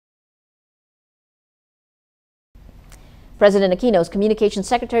President Aquino's Communications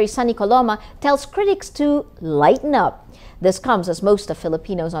Secretary Sonny Coloma tells critics to lighten up. This comes as most of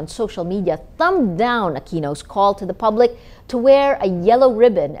Filipinos on social media thumbed down Aquino's call to the public to wear a yellow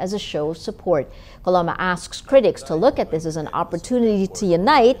ribbon as a show of support. Coloma asks critics to look at this as an opportunity to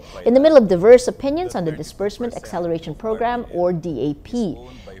unite in the middle of diverse opinions on the Disbursement Acceleration Program, or DAP.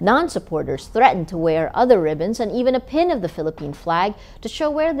 Non-supporters threatened to wear other ribbons and even a pin of the Philippine flag to show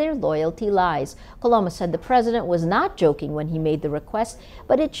where their loyalty lies. Coloma said the president was not joking when he made the request,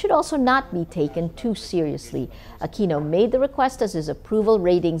 but it should also not be taken too seriously. Aquino made the request as his approval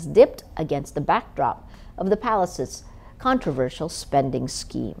ratings dipped against the backdrop of the palace's controversial spending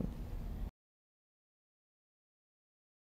scheme.